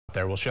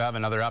there. We'll have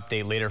another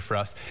update later for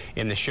us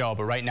in the show,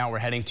 but right now we're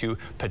heading to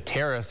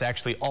Pateros,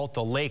 actually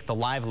Alta Lake, the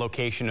live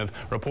location of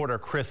reporter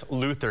Chris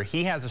Luther.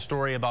 He has a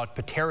story about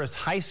Pateros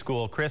High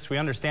School. Chris, we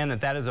understand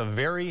that that is a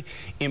very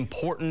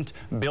important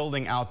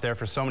building out there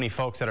for so many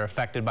folks that are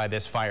affected by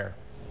this fire.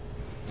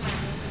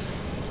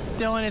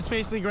 Dylan, it's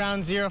basically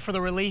ground zero for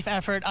the relief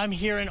effort. I'm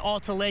here in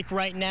Alta Lake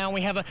right now.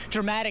 We have a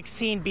dramatic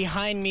scene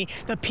behind me.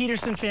 The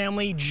Peterson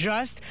family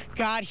just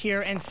got here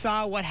and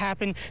saw what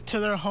happened to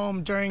their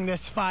home during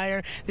this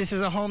fire. This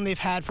is a home they've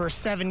had for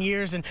 7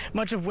 years, and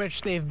much of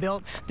which they've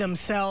built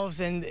themselves,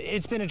 and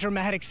it's been a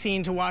dramatic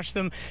scene to watch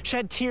them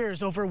shed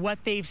tears over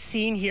what they've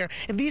seen here.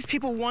 And these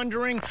people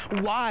wondering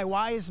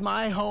why is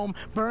my home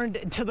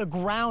burned to the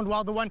ground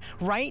while the one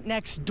right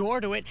next door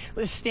to it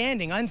is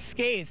standing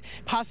unscathed?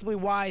 Possibly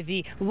why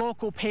the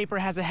local paper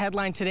has a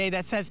headline today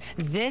that says,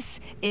 "This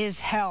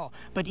is hell."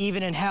 But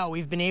even in hell,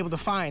 we've been able to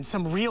find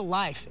some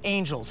real-life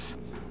angels.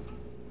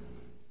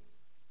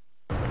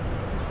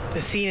 The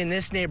scene in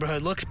this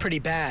neighborhood looks pretty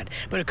bad,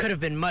 but it could have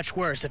been much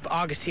worse if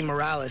Augustine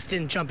Morales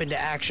didn't jump into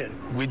action.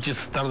 We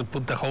just started to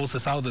put the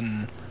hoses out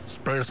and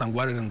spray some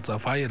water into the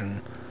fire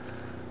and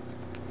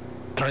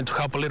trying to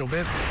help a little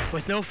bit.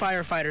 With no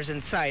firefighters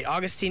in sight,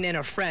 Augustine and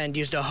a friend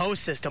used a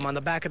hose system on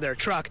the back of their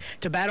truck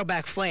to battle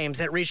back flames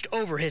that reached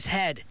over his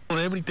head.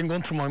 Everything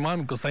going through my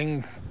mind because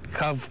I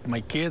have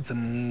my kids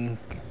and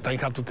I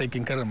have to take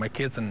care of my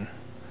kids, and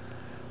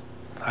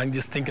I'm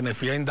just thinking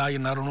if he ain't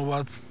dying, I don't know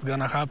what's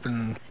gonna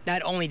happen.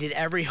 Not only did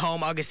every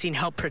home Augustine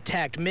helped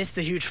protect miss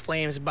the huge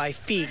flames by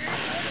feet,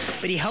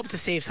 but he helped to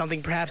save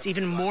something perhaps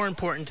even more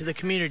important to the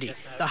community,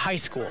 the high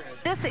school.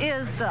 This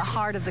is the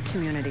heart of the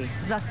community.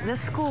 That's this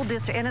school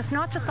district, and it's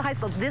not just the high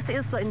school. This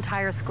is the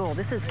entire school.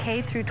 This is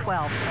K through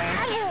 12.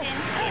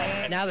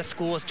 Now the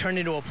school has turned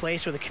into a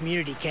place where the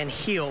community can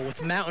heal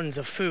with mountains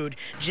of food,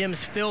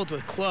 gyms filled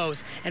with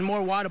clothes, and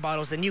more water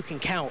bottles than you can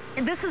count.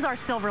 This is our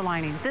silver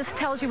lining. This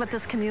tells you what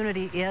this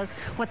community is,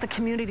 what the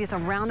communities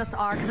around us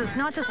are, because it's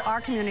not just our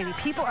community.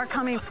 People are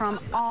coming from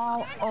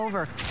all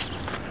over.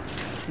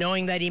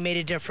 Knowing that he made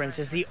a difference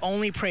is the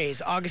only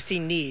praise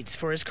Augustine needs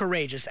for his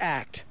courageous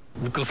act.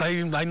 Because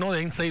I know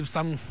they saved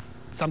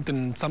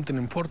something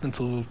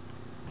important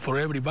for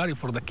everybody,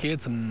 for the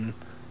kids and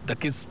the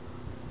kids'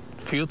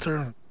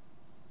 future.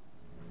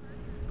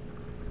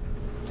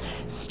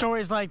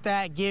 Stories like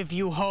that give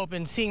you hope,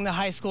 and seeing the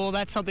high school,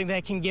 that's something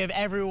that can give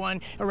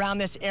everyone around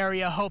this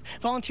area hope.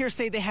 Volunteers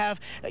say they have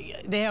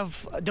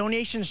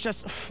donations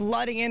just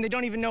flooding in. They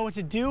don't even know what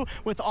to do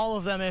with all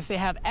of them, and if they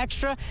have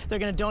extra, they're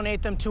going to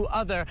donate them to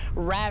other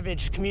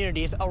ravaged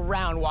communities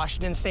around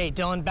Washington State.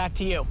 Dylan, back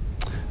to you.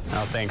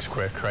 Oh, thanks,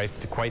 Quick.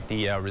 Quite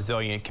the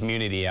resilient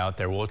community out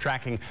there. We're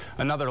tracking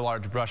another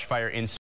large brush fire in